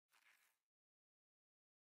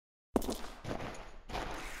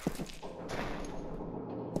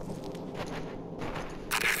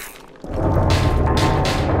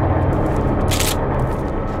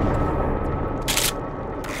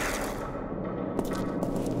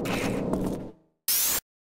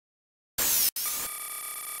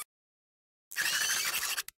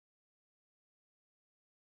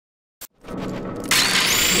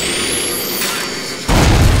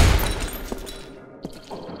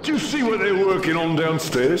you see what they're working on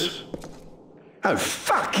downstairs? Oh,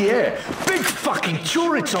 fuck yeah! Big fucking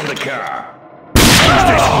turrets on the car! Who's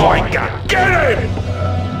this wanker? Get him!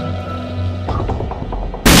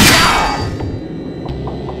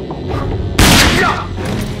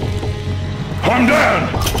 I'm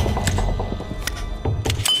down!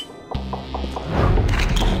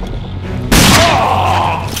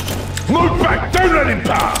 Move back! Don't let him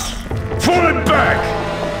pass! Fall him back!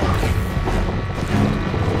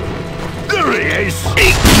 There he is!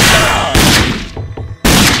 He's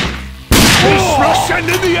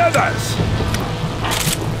sending the others!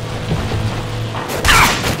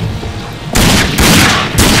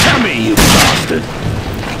 Come here, you bastard!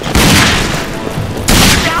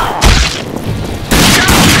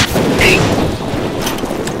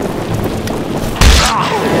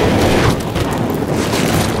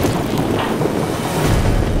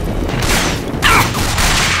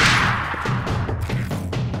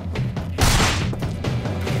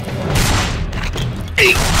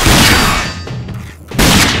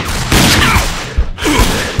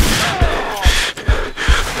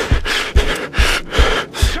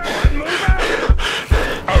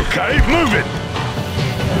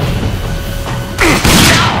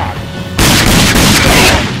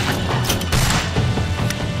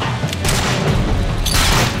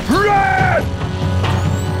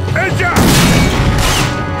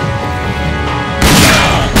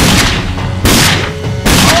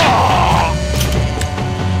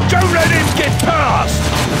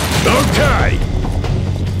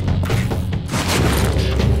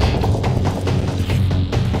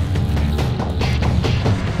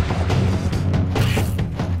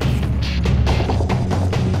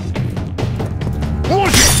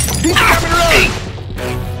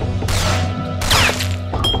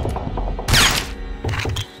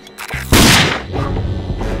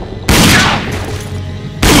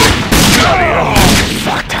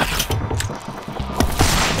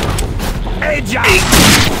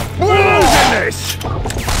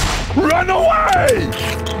 Run away!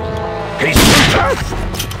 He's too tough!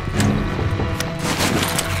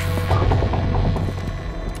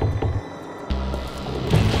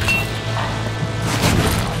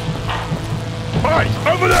 Hey,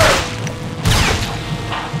 over there!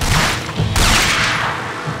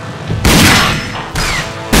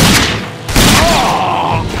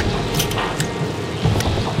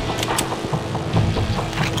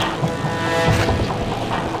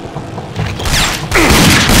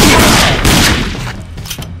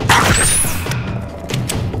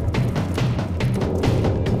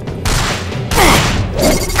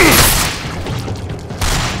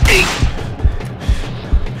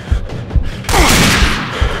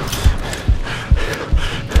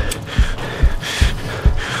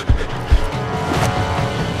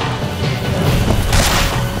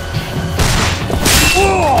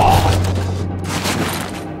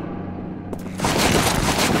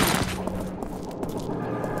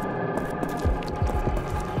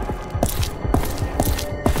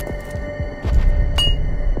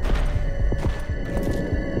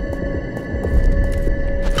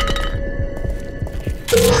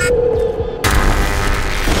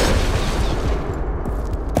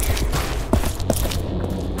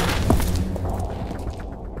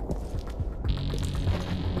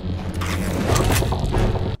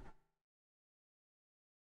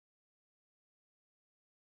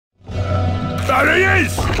 There he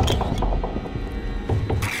is!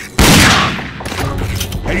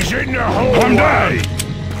 He's in the hallway! I'm down!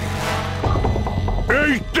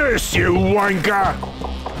 Eat this, you wanker!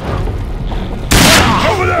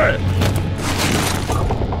 Over there!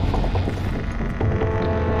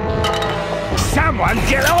 Someone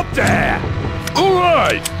get up there! All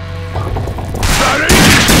right! There he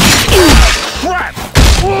is! Crap!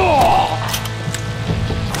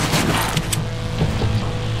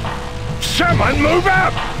 Someone move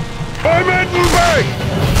up! I'm heading back!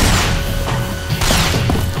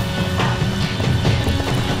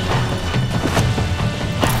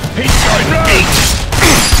 He's going right!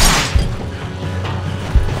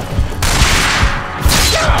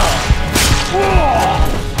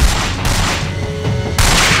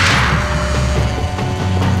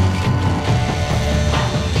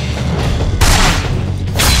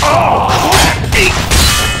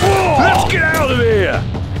 Let's get out of here!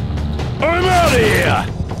 I'm out of here!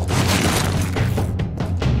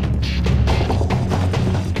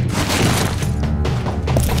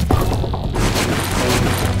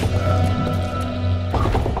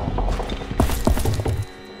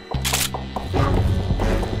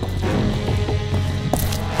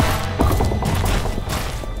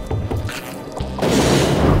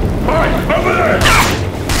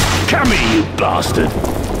 bastard!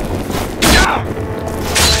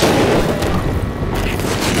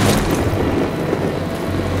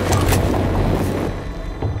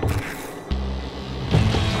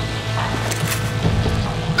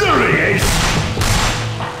 There he is!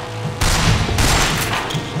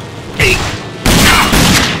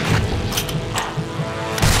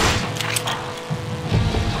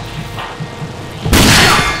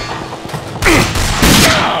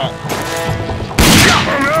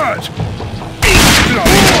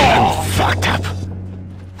 Fucked up.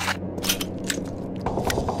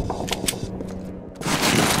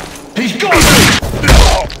 He's got me!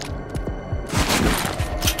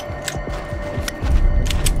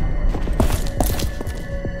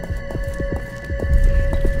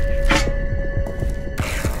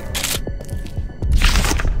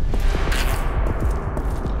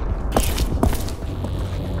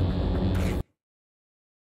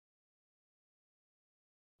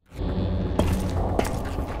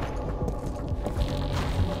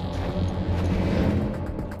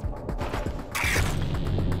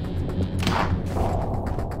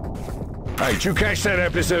 Hey, did you catch that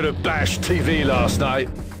episode of Bash TV last night?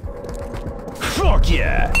 Fuck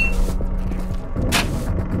yeah!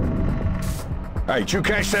 Hey, did you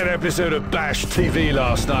catch that episode of Bash TV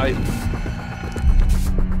last night?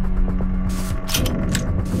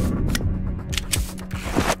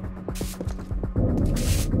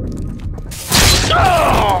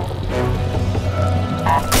 Oh!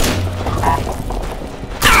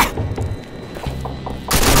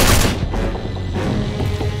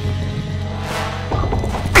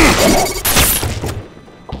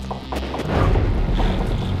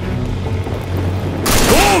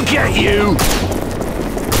 Get you!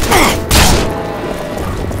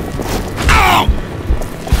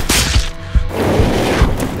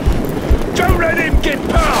 Don't let him get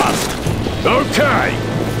past! Okay!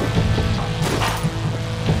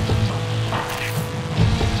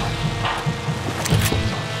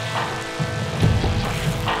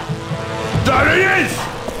 There he is!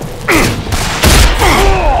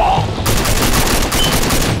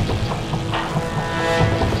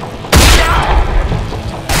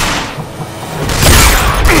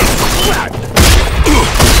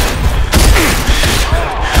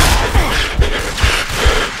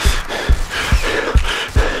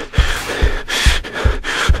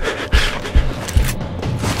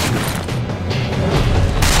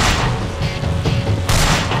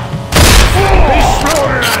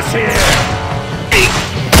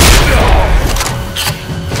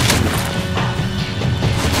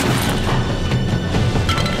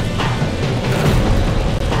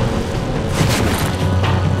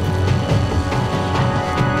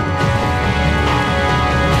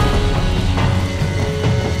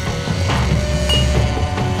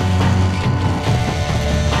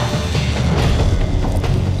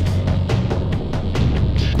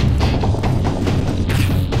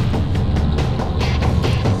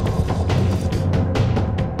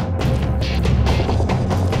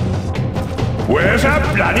 Where's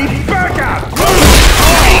that bloody backup?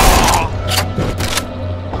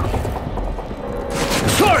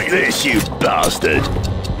 Take this, you bastard!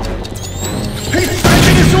 He's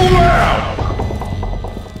taking us all out!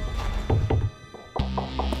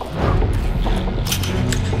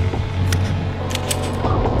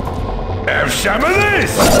 Have some of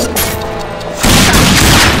this!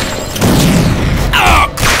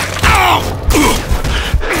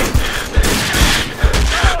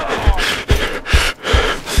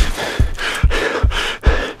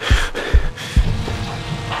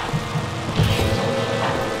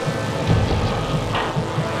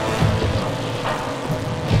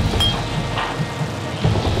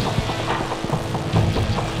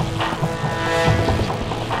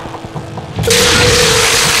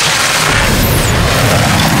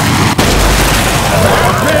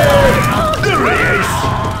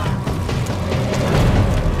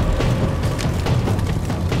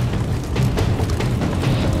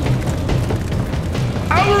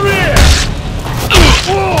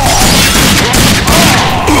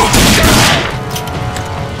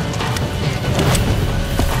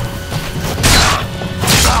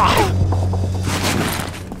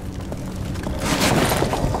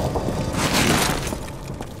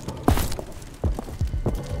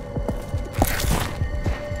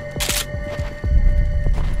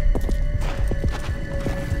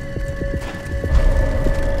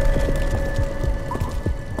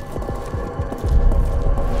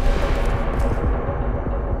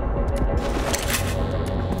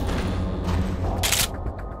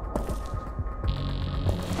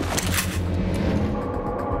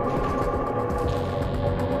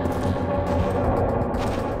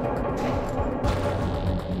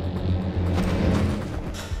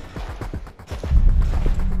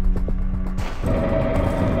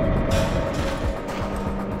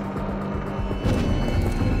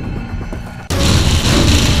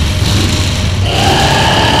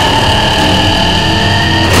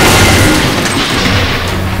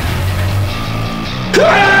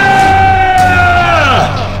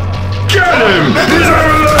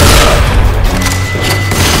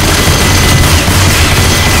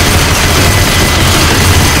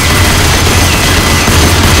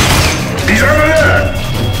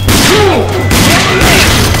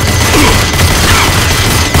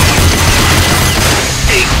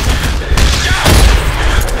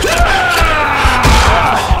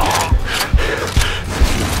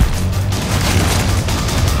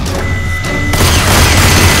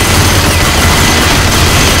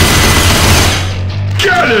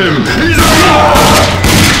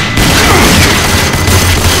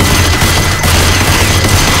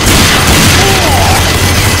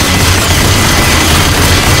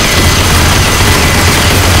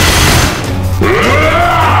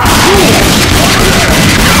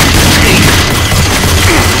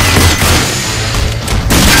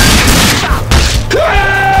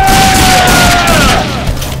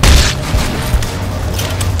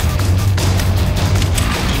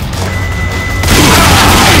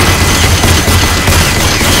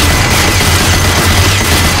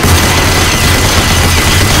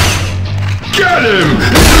 Get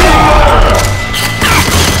him!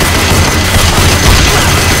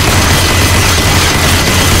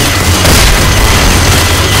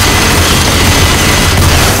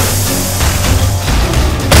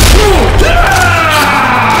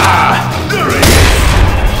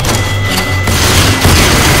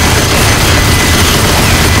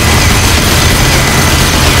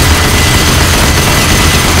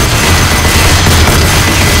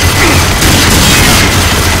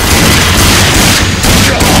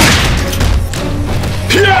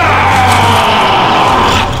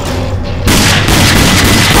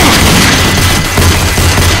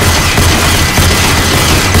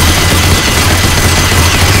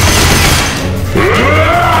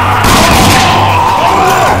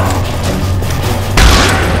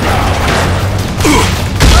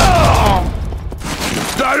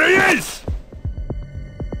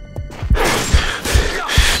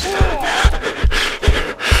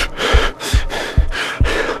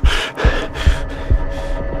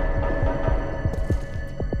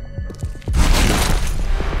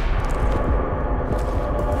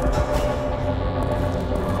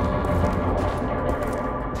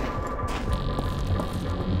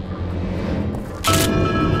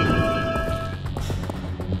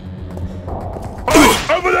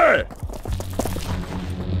 Over there!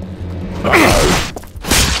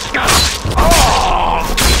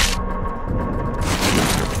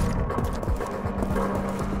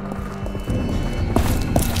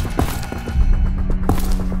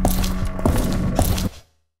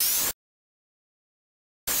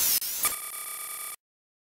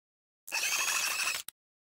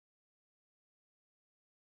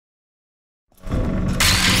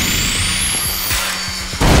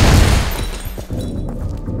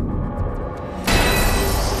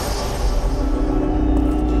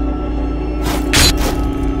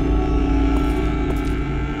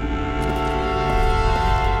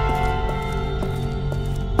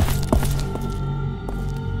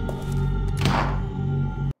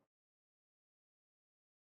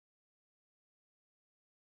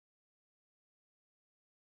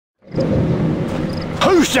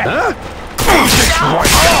 Who's that? Huh? Who's this white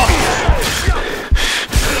guy?